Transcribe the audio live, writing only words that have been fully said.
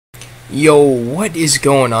Yo, what is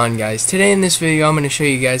going on, guys? Today in this video I'm going to show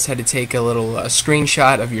you guys how to take a little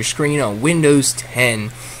screenshot of your screen on Windows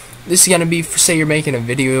 10. This is going to be for, say you're making a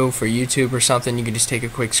video for YouTube or something, you can just take a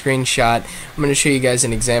quick screenshot. I'm going to show you guys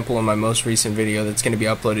an example in my most recent video that's going to be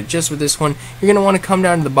uploaded just with this one. You're going to want to come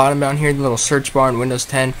down to the bottom down here, the little search bar in Windows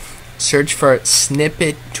 10, search for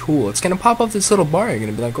Snippet Tool. It's going to pop up this little bar. You're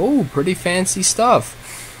going to be like, oh, pretty fancy stuff.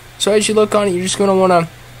 So as you look on it, you're just going to want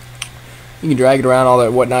to you can drag it around, all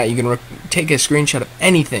that whatnot. You can take a screenshot of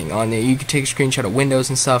anything on there. You can take a screenshot of Windows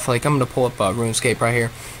and stuff. Like I'm going to pull up RuneScape right here.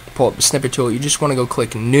 Pull up the Snippet Tool. You just want to go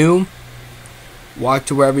click New. Walk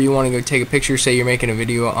to wherever you want to go take a picture. Say you're making a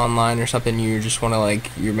video online or something. You just want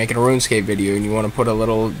to you're making a RuneScape video and you want to put a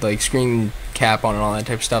little screen cap on and all that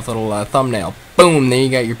type of stuff. Little thumbnail. Boom! There you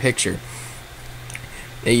got your picture.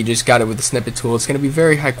 There you just got it with the Snippet Tool. It's going to be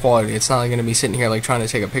very high quality. It's not going to be sitting here trying to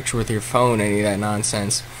take a picture with your phone, any of that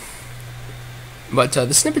nonsense. But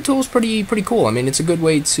the Snippet Tool is pretty cool. I mean, it's a good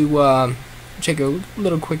way to take a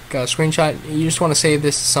little quick screenshot. You just want to save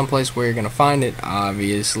this to someplace where you're going to find it,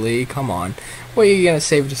 obviously. Come on. Well, you're going to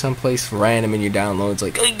save it to someplace random in your downloads.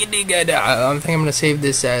 Like, I think I'm going to save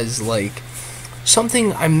this as,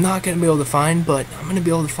 something I'm not going to be able to find, but I'm going to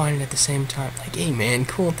be able to find it at the same time. Like, hey, man,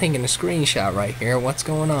 cool, taking a screenshot right here. What's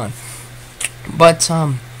going on? But,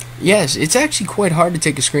 yes, it's actually quite hard to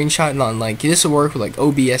take a screenshot on, this will work with,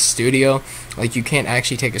 OBS Studio. You can't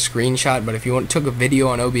actually take a screenshot, but if you took a video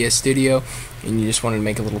on OBS Studio and you just wanted to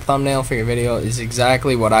make a little thumbnail for your video, is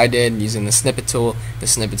exactly what I did using the Snippet Tool. The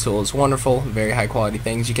Snippet Tool is wonderful, very high quality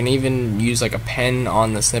things. You can even use, a pen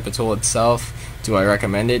on the Snippet Tool itself. Do I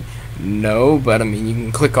recommend it? No, but I mean, you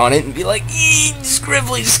can click on it and be like,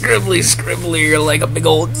 scribbly, scribbly, scribbly, you're like a big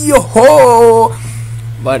old yo-ho!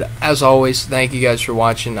 But as always, thank you guys for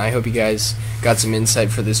watching. I hope you guys got some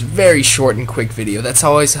insight for this very short and quick video. That's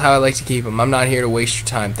always how I like to keep them. I'm not here to waste your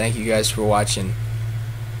time. Thank you guys for watching.